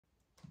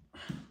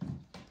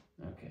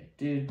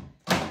Dude.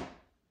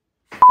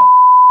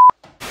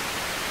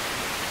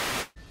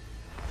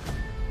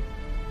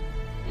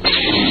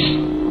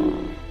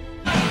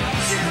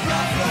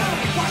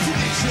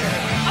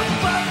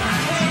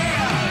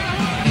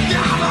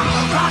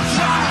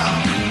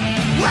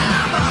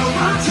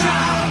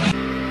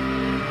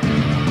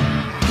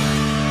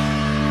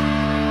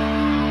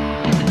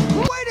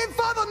 Waiting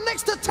for the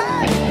next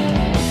attack.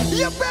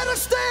 You better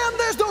stand,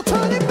 there's no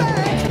turning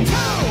back. 2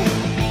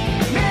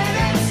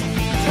 minutes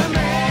to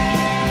midnight.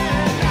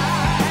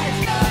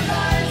 The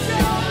lights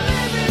are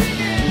living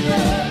in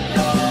the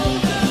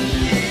golden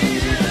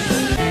years.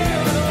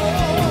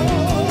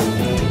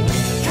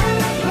 Can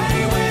I play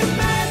with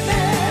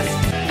madness?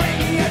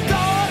 Bring your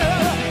daughter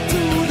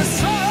to the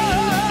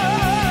sun.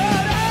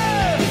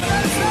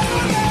 The sun,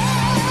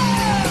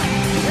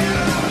 and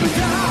I'll be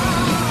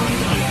down,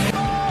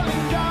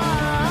 falling down.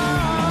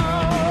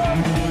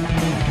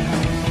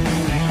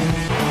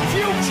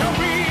 Future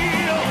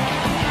real,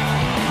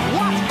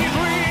 what is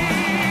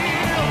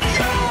real?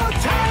 Your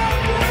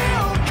time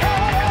will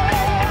come.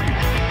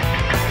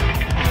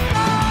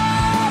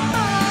 I'm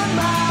on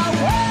my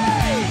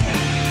way.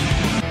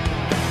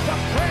 The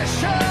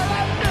pressure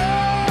of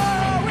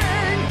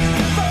knowing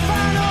the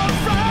final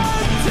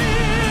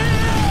frontier.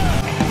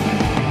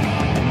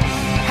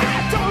 I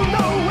don't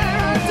know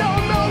where,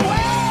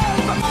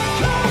 but I'm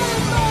coming.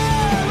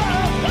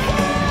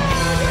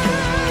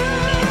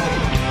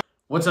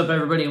 What's up,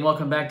 everybody, and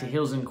welcome back to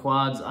Heels and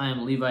Quads. I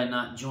am Levi,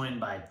 not joined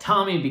by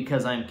Tommy,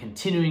 because I'm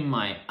continuing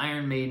my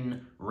Iron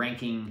Maiden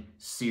ranking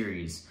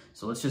series.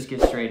 So let's just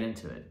get straight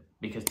into it,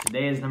 because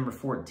today is number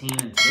 14,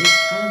 and today's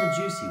kind of a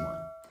juicy one.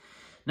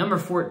 Number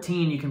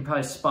 14, you can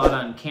probably spot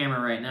on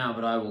camera right now,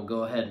 but I will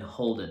go ahead and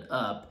hold it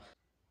up.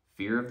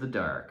 Fear of the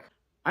Dark.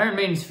 Iron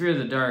Maiden's Fear of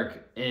the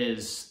Dark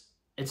it's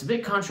a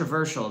bit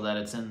controversial that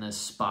it's in this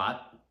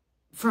spot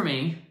for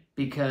me,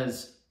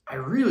 because I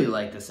really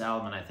like this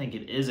album, and I think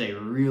it is a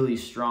really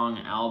strong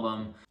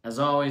album. As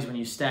always, when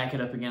you stack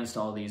it up against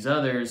all these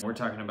others, we're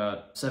talking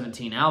about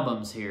 17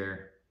 albums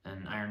here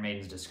in Iron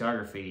Maiden's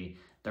discography.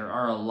 There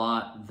are a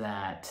lot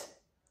that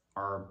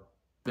are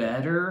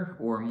better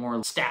or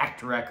more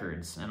stacked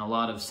records, and a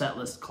lot of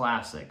setlist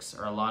classics,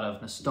 or a lot of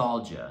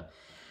nostalgia.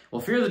 Well,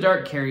 Fear of the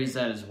Dark carries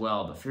that as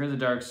well, but Fear of the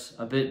Dark's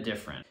a bit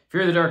different.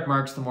 Fear of the Dark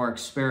marks the more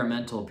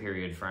experimental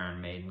period for Iron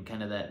Maiden,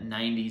 kind of that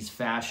 90s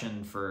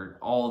fashion for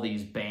all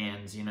these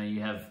bands. You know, you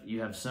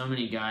have so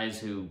many guys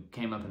who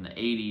came up in the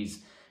 80s,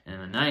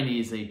 and in the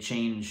 90s they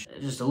change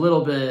just a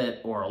little bit,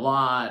 or a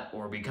lot,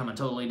 or become a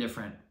totally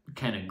different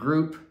kind of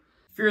group.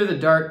 Fear of the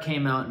Dark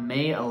came out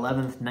May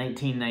 11th,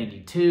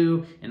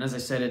 1992, and as I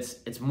said,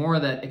 it's more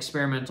of that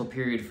experimental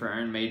period for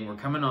Iron Maiden. We're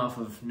coming off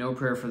of No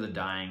Prayer for the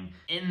Dying.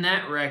 In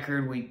that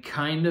record, we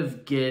kind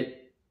of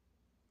get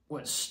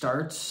what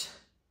starts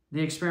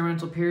the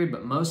experimental period,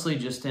 but mostly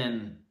just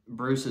in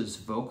Bruce's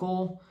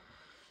vocal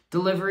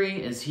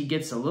delivery, as he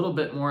gets a little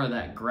bit more of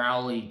that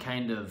growly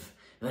kind of,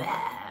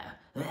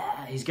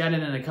 he's got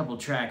it in a couple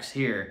tracks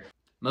here.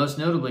 Most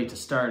notably, to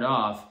start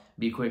off,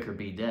 Be Quick or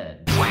Be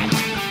Dead.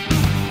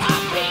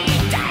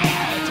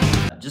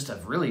 Just a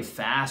really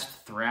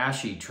fast,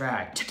 thrashy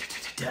track.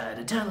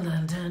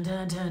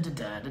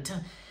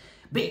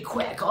 Be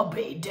quick or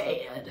be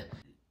dead.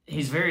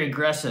 He's very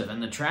aggressive,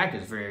 and the track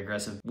is very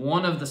aggressive.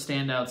 One of the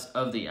standouts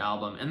of the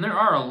album, and there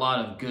are a lot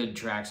of good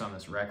tracks on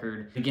this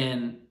record.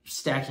 Again,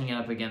 stacking it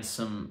up against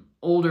some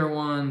older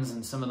ones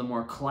and some of the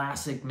more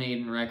classic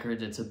Maiden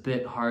records, it's a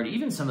bit hard.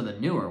 Even some of the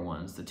newer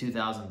ones, the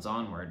 2000s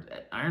onward,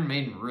 Iron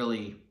Maiden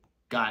really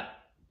got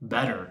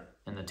better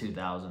in the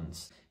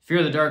 2000s. Fear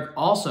of the Dark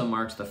also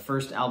marks the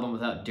first album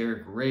without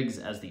Derek Riggs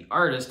as the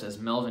artist, as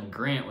Melvin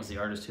Grant was the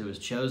artist who was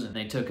chosen.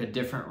 They took a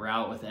different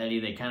route with Eddie.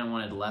 They kind of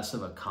wanted less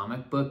of a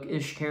comic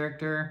book-ish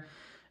character,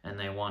 and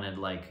they wanted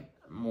like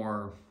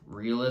more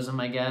realism,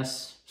 I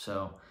guess.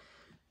 So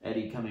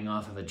Eddie coming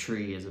off of a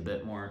tree is a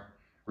bit more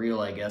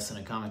real, I guess, than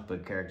a comic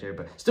book character,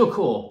 but still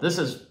cool. This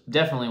is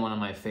definitely one of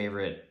my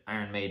favorite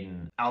Iron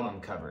Maiden album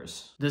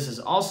covers. This is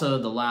also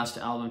the last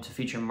album to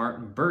feature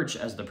Martin Birch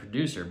as the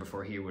producer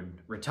before he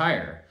would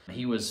retire.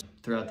 He was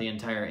throughout the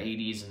entire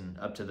 80s and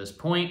up to this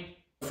point.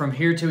 From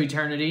Here to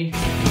Eternity.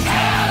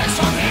 I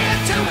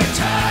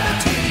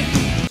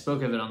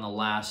spoke of it on the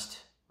last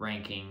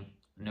ranking,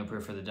 No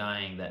Prayer for the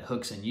Dying, that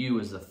Hooks and You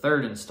is the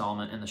third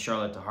installment in the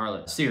Charlotte to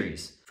Harlot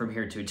series. From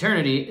Here to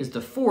Eternity is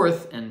the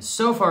fourth and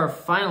so far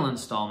final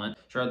installment,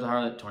 Charlotte to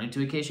Harlot,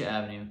 22 Acacia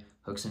Avenue,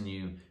 Hooks and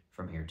You,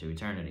 From Here to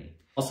Eternity.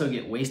 Also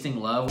get Wasting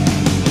Love. Wasting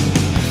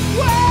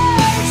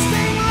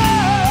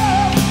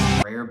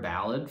Love! Rare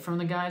ballad from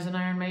the guys in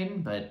Iron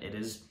Maiden, but it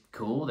is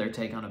cool, their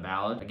take on a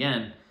ballad.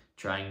 Again,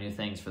 trying new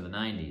things for the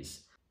 90s.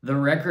 The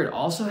record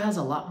also has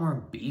a lot more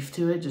beef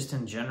to it, just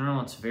in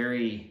general. It's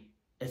very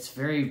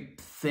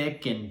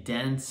thick and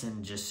dense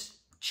and just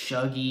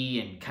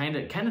chuggy and kind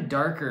of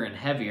darker and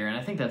heavier, and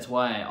I think that's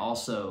why I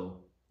also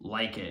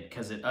like it,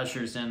 because it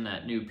ushers in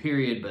that new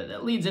period, but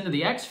that leads into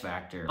the X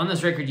Factor. On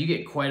this record, you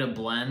get quite a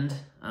blend.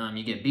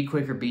 You get Be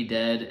Quick or Be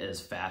Dead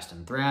as fast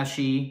and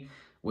thrashy,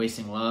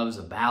 Wasting Love's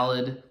a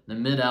ballad. The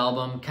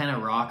mid-album, kind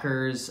of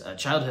rockers.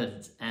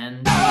 Childhood's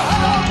End.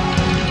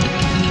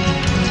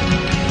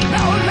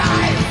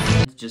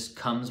 It just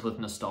comes with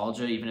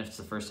nostalgia, even if it's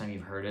the first time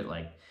you've heard it.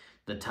 Like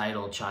the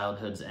title,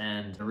 Childhood's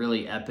End, a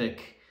really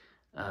epic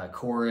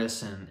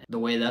chorus, and the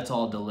way that's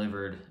all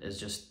delivered is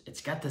just,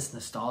 it's got this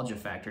nostalgia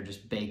factor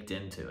just baked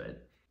into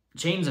it.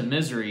 Chains of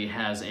Misery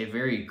has a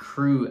very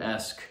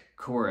Crue-esque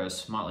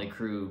chorus. Motley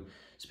Crue,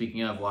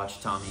 speaking of,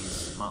 watch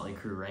Tommy's Motley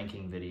Crue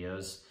ranking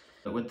videos.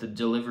 But with the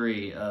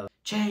delivery of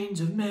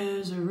Chains of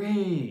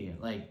Misery,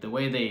 like the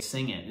way they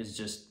sing it is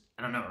just,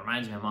 I don't know, it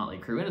reminds me of Motley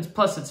Crue. And it's,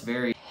 plus it's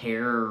very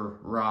hair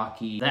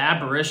rocky. The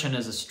Apparition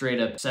is a straight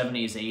up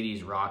 70s,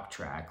 80s rock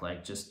track.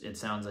 Like just, it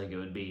sounds like it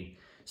would be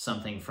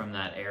something from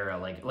that era,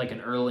 like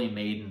an early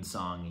Maiden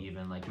song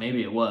even. Like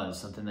maybe it was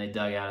something they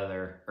dug out of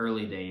their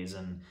early days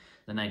in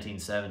the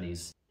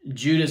 1970s.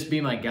 Judas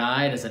Be My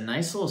Guide is a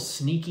nice little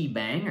sneaky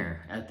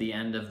banger at the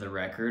end of the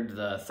record,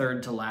 the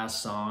third to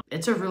last song.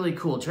 It's a really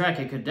cool track.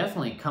 It could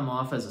definitely come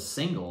off as a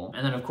single.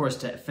 And then of course,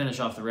 to finish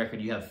off the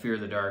record, you have Fear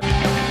the Dark.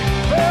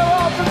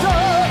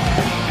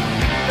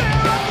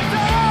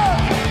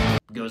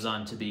 Goes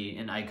on to be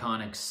an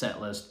iconic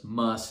setlist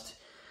must,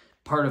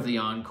 part of the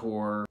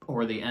encore,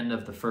 or the end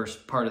of the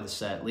first part of the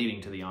set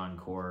leading to the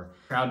encore.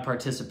 Crowd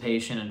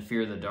participation in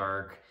Fear the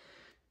Dark,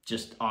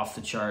 just off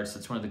the charts.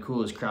 That's one of the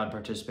coolest crowd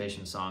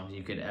participation songs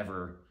you could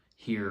ever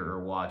hear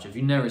or watch. If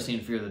you've never seen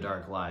Fear the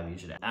Dark live, you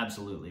should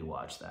absolutely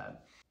watch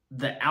that.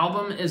 The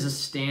album is a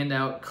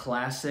standout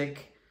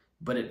classic,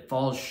 but it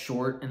falls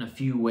short in a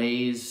few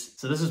ways.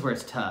 So this is where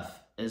it's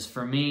tough, is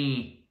for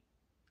me,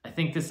 I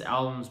think this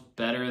album's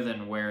better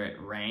than where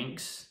it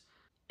ranks.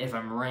 If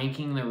I'm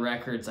ranking the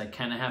records, I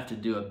kind of have to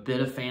do a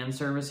bit of fan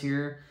service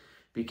here,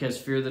 because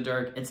Fear the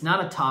Dark, it's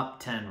not a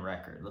top 10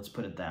 record, let's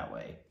put it that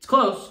way. It's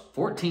close,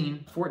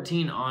 14.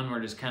 14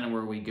 onward is kind of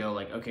where we go,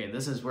 like, okay,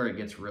 this is where it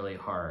gets really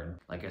hard.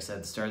 Like I said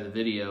at the start of the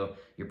video,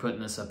 you're putting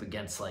this up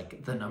against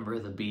like The Number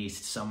of the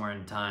Beast, Somewhere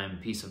in Time,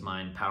 Peace of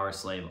Mind, Power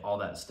Slave, all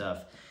that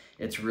stuff.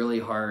 It's really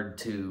hard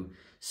to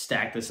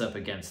stack this up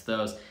against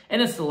those. And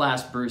it's the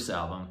last Bruce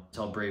album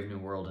until Brave New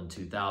World in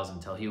 2000,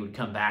 until he would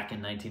come back in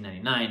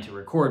 1999 to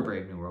record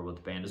Brave New World with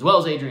the band, as well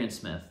as Adrian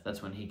Smith.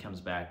 That's when he comes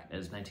back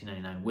as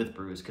 1999 with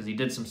Bruce, because he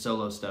did some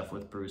solo stuff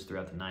with Bruce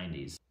throughout the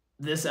 90s.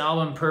 This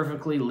album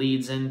perfectly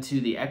leads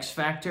into the X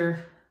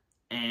Factor,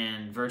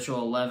 and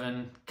Virtual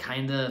 11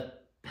 kind of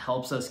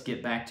helps us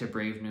get back to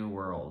Brave New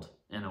World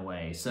in a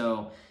way.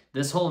 So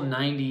this whole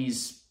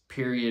 90s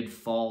period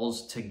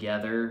falls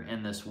together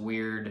in this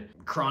weird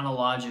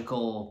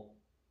chronological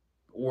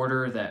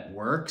order that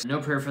works. No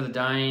Prayer for the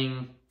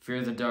Dying,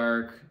 Fear the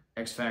Dark,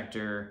 X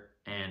Factor,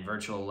 and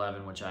Virtual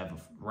 11, which I've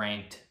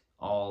ranked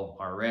all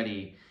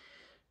already.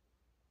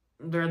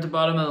 They're at the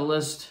bottom of the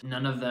list.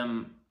 None of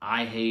them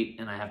I hate,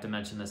 and I have to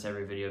mention this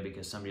every video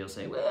because somebody will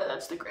say, well,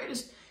 that's the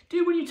greatest.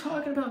 Dude, what are you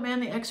talking about, man?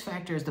 The X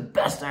Factor is the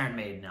best Iron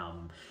Maiden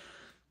album.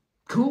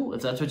 Cool,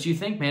 if that's what you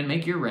think, man,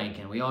 make your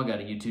ranking. We all got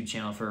a YouTube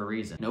channel for a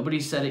reason.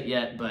 Nobody said it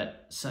yet,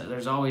 but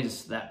there's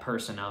always that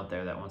person out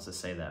there that wants to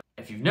say that.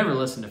 If you've never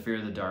listened to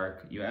Fear the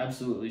Dark, you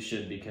absolutely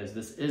should, because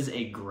this is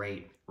a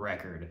great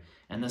record,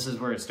 and this is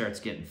where it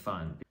starts getting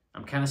fun.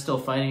 I'm kind of still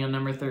fighting on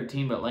number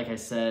 13, but like I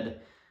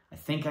said, I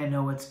think I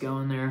know what's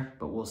going there,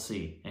 but we'll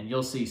see, and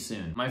you'll see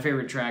soon. My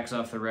favorite tracks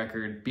off the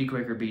record: Be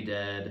Quick or Be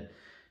Dead,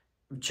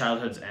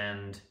 Childhood's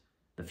End,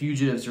 The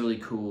Fugitive's really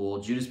cool,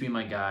 Judas Be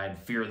My Guide,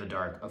 Fear the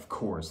Dark, of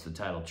course, the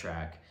title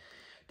track.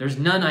 There's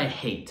none I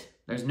hate.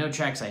 There's no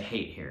tracks I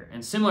hate here.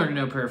 And similar to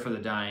No Prayer for the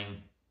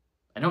Dying,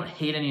 I don't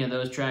hate any of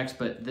those tracks,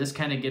 but this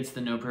kind of gets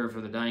the No Prayer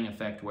for the Dying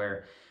effect,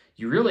 where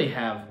you really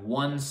have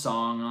one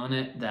song on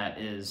it that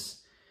is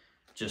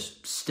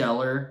just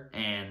stellar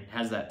and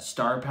has that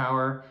star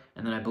power.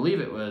 And then I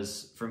believe it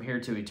was From Here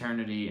to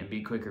Eternity and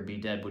Be Quick or Be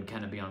Dead would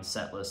kind of be on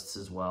set lists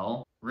as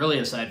well. Really,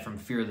 aside from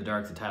Fear the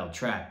Dark, the title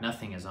track,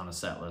 nothing is on a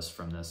set list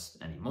from this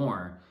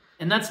anymore.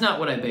 And that's not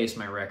what I base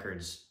my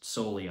records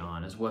solely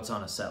on, is what's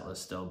on a set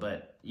list still.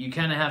 But you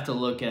kind of have to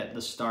look at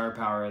the star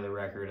power of the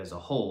record as a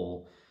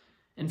whole.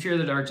 And Fear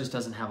the Dark just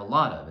doesn't have a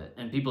lot of it.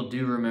 And people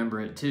do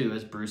remember it too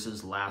as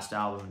Bruce's last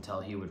album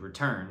until he would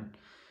return.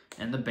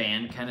 And the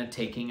band kind of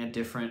taking a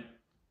different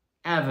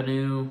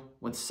avenue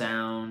with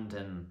sound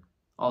and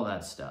all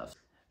that stuff.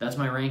 That's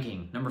my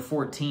ranking. Number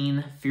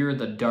 14, Fear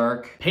the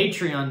Dark.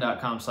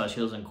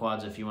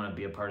 Patreon.com/heelsandquads if you want to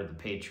be a part of the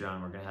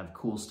Patreon. We're going to have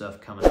cool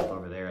stuff coming up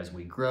over there as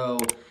we grow.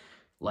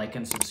 Like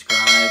and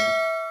subscribe.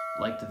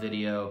 Like the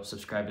video.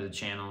 Subscribe to the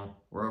channel.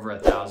 We're over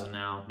 1,000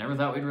 now. Never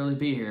thought we'd really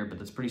be here, but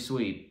that's pretty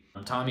sweet.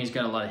 Tommy's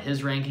got a lot of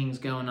his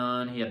rankings going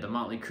on. He had the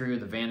Motley Crue,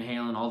 the Van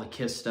Halen, all the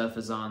Kiss stuff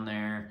is on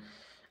there.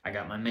 I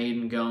got my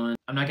Maiden going.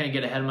 I'm not going to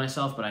get ahead of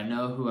myself, but I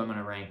know who I'm going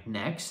to rank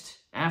next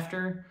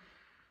after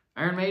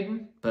Iron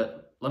Maiden.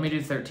 But let me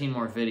do 13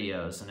 more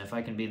videos, and if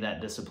I can be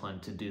that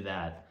disciplined to do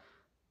that,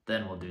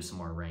 then we'll do some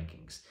more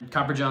rankings.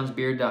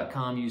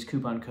 CopperJohnsBeard.com, use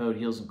coupon code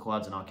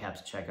HeelsandQuads in all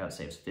caps at checkout,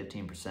 saves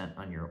 15%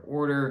 on your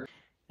order.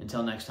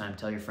 Until next time,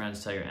 tell your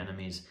friends, tell your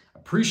enemies.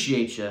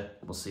 Appreciate you.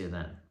 We'll see you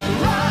then.